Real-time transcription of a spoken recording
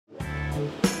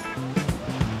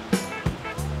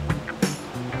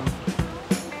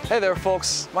Hey there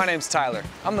folks, my name's Tyler.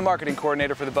 I'm the marketing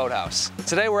coordinator for the Boathouse.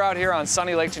 Today we're out here on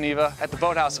sunny Lake Geneva at the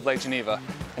Boathouse of Lake Geneva,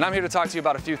 and I'm here to talk to you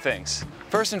about a few things.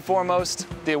 First and foremost,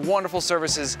 the wonderful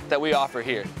services that we offer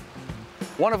here.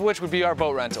 One of which would be our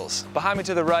boat rentals. Behind me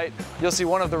to the right, you'll see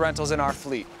one of the rentals in our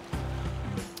fleet.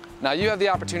 Now you have the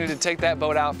opportunity to take that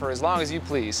boat out for as long as you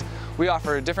please. We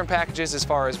offer different packages as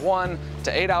far as 1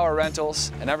 to 8 hour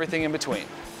rentals and everything in between.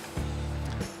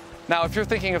 Now if you're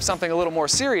thinking of something a little more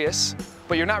serious,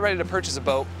 but you're not ready to purchase a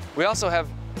boat, we also have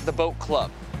the Boat Club.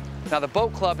 Now the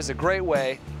Boat Club is a great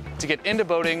way to get into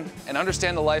boating and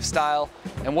understand the lifestyle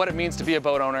and what it means to be a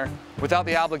boat owner without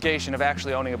the obligation of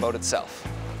actually owning a boat itself.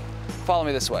 Follow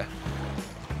me this way.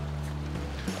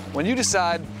 When you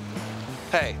decide,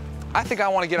 hey, I think I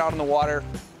want to get out on the water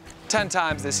 10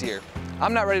 times this year.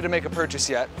 I'm not ready to make a purchase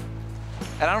yet,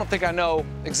 and I don't think I know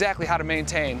exactly how to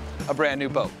maintain a brand new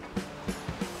boat.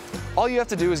 All you have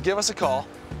to do is give us a call,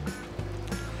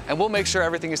 and we'll make sure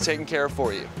everything is taken care of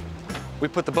for you. We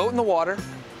put the boat in the water,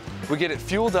 we get it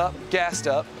fueled up, gassed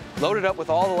up, loaded up with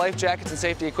all the life jackets and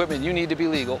safety equipment you need to be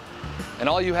legal, and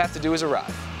all you have to do is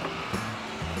arrive.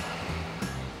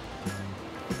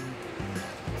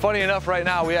 Funny enough, right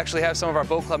now we actually have some of our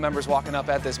boat club members walking up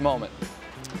at this moment.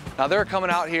 Now they're coming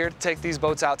out here to take these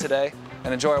boats out today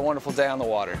and enjoy a wonderful day on the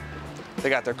water. They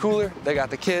got their cooler, they got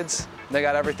the kids, they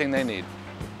got everything they need.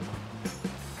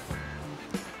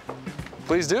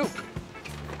 Please do.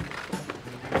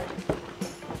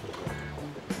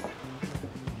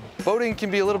 Boating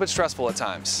can be a little bit stressful at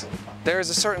times. There is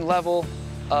a certain level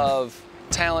of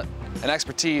talent and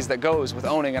expertise that goes with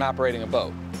owning and operating a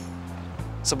boat.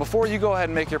 So before you go ahead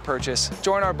and make your purchase,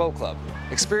 join our boat club.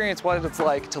 Experience what it's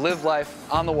like to live life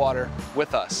on the water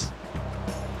with us.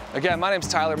 Again, my name's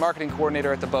Tyler, marketing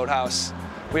coordinator at the Boathouse.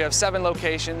 We have 7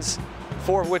 locations,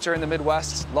 4 of which are in the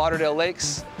Midwest: Lauderdale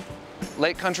Lakes,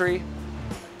 Lake Country,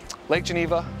 Lake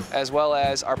Geneva, as well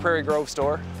as our Prairie Grove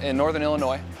store in Northern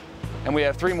Illinois. And we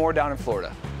have 3 more down in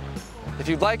Florida. If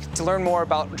you'd like to learn more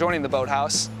about joining the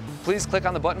Boathouse, please click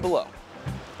on the button below.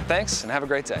 Thanks and have a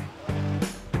great day.